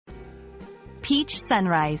Peach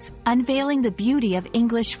sunrise, unveiling the beauty of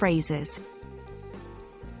English phrases.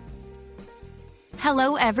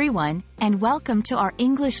 Hello everyone, and welcome to our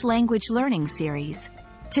English language learning series.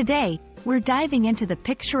 Today, we're diving into the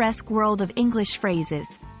picturesque world of English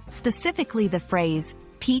phrases, specifically the phrase,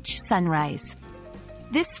 peach sunrise.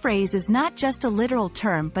 This phrase is not just a literal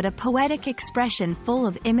term but a poetic expression full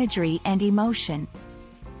of imagery and emotion.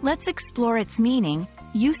 Let's explore its meaning,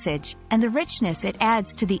 usage, and the richness it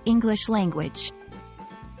adds to the English language.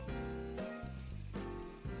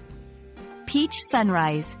 Peach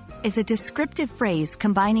sunrise is a descriptive phrase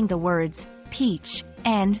combining the words peach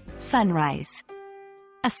and sunrise.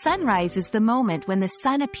 A sunrise is the moment when the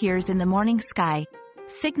sun appears in the morning sky,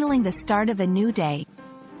 signaling the start of a new day.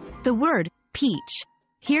 The word peach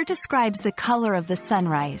here describes the color of the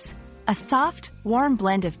sunrise, a soft, warm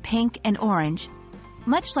blend of pink and orange,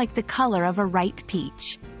 much like the color of a ripe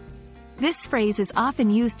peach. This phrase is often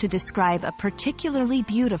used to describe a particularly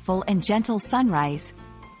beautiful and gentle sunrise,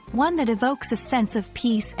 one that evokes a sense of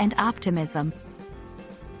peace and optimism.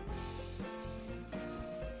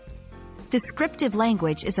 Descriptive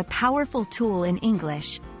language is a powerful tool in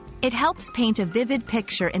English. It helps paint a vivid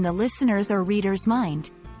picture in the listener's or reader's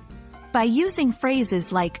mind. By using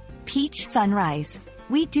phrases like peach sunrise,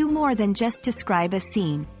 we do more than just describe a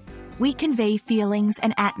scene. We convey feelings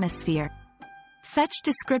and atmosphere. Such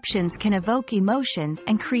descriptions can evoke emotions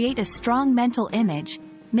and create a strong mental image,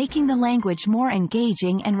 making the language more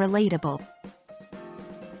engaging and relatable.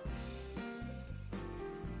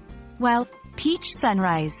 While peach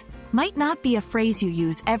sunrise might not be a phrase you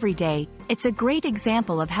use every day, it's a great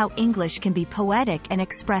example of how English can be poetic and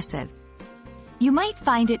expressive. You might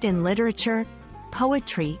find it in literature,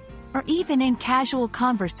 poetry, or even in casual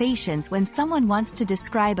conversations when someone wants to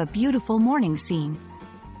describe a beautiful morning scene.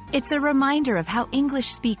 It's a reminder of how English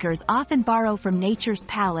speakers often borrow from nature's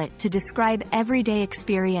palette to describe everyday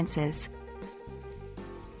experiences.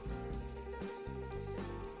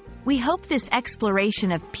 We hope this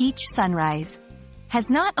exploration of peach sunrise has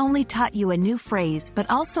not only taught you a new phrase but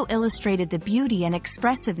also illustrated the beauty and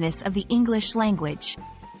expressiveness of the English language.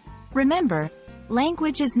 Remember,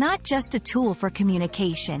 language is not just a tool for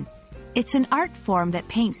communication. It's an art form that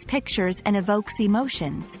paints pictures and evokes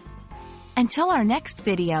emotions. Until our next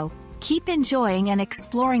video, keep enjoying and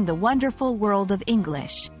exploring the wonderful world of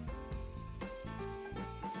English.